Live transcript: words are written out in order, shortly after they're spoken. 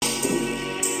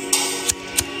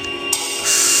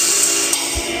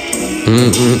How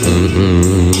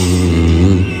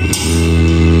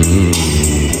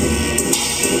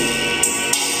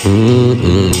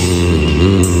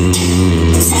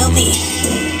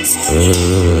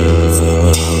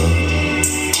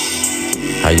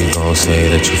you gon' say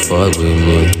that you fuck with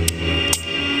me?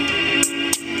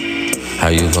 How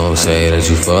you gon' say that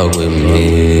you fuck with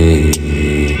me?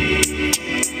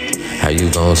 How you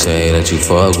gon' say that you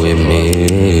fuck with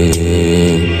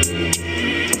me?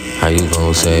 How you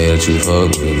gon' say that you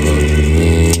fuck with me?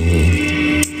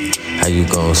 How you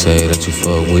gon' say that you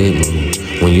fuck with me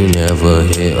when you never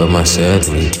hit up my set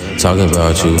list? Talking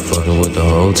about you fucking with the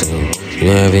whole team.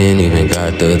 You haven't even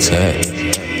got the tag.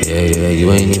 Yeah,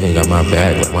 you ain't even got my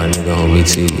back. Like my nigga on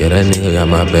BT, yeah, that nigga got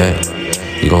my back.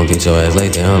 You gon' get your ass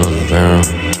laid down on the ground.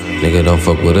 Nigga, don't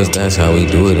fuck with us, that's how we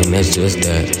do it, and that's just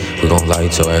that. We gon'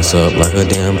 light your ass up like a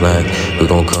damn black. We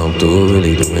gon' come through,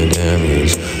 really doing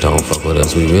damage. Don't fuck with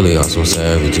us, we really are some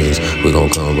savages. We gon'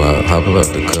 come out, hop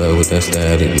up the cut with that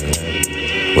static,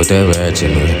 man. With that ratchet,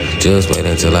 man. Just wait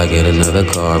until I get another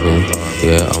carbon.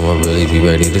 Yeah, I'ma really be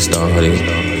ready to start it.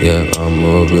 Yeah,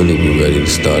 I'ma really be ready to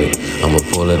start it. I'ma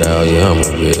pull it out, yeah, I'ma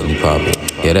really pop it.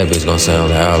 Yeah, that bitch gon'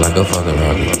 sound loud like a fucking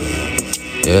rocket.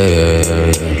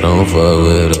 Yeah. Don't fuck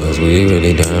with us, we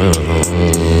really down.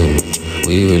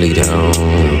 We really down.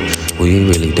 We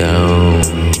really down.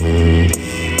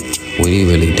 We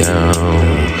really down.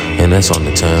 And that's on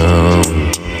the town.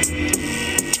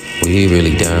 We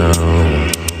really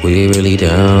down. We really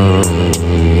down.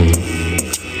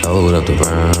 Load up the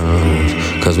rounds,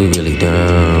 cause we really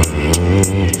down.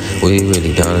 We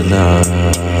really down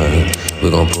tonight. We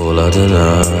gon' pull up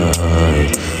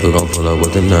tonight. We gon' pull up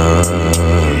with the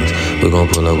knives. We gon'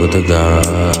 pull up with the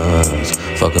guys.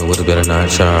 Fucking with us, better not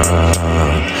try.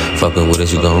 Fucking with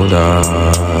us, you gon'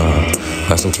 die.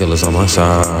 Got some killers on my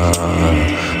side.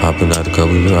 Hopping out the car,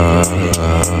 we ride.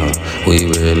 We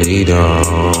really down.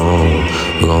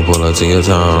 We gon' pull up to your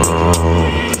town.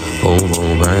 Boom,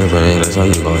 boom, bang, bang, that's how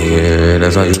you gon' hear.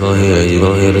 That's how you gon' hear. You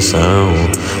gon' hear the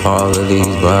sound. All of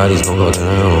these bodies gon' go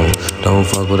down. Don't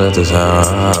fuck with us, this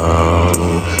how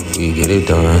we get it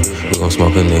done. We gon'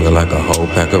 smoke a nigga like a whole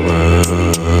pack of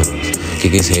runs.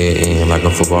 Kick his head in like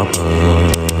a football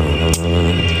punch.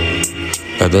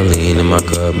 Got the lean in my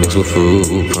cup mixed with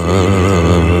fruit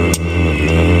punch.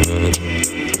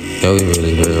 Yeah, we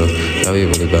really real. Yeah, we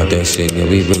really about that shit. Yeah,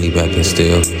 we really back and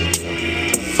still.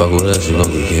 Fuck with us, you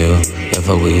gon' get killed. Yeah,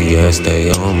 fuck with you, yeah,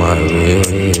 stay on my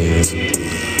wrist.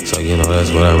 So you know that's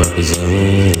what I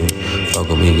represent. Fuck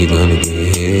with me, you gonna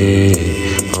get hit.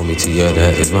 Homie, to yeah,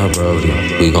 that is my brody.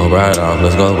 We gon' ride off,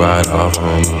 let's go ride off,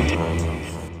 homie.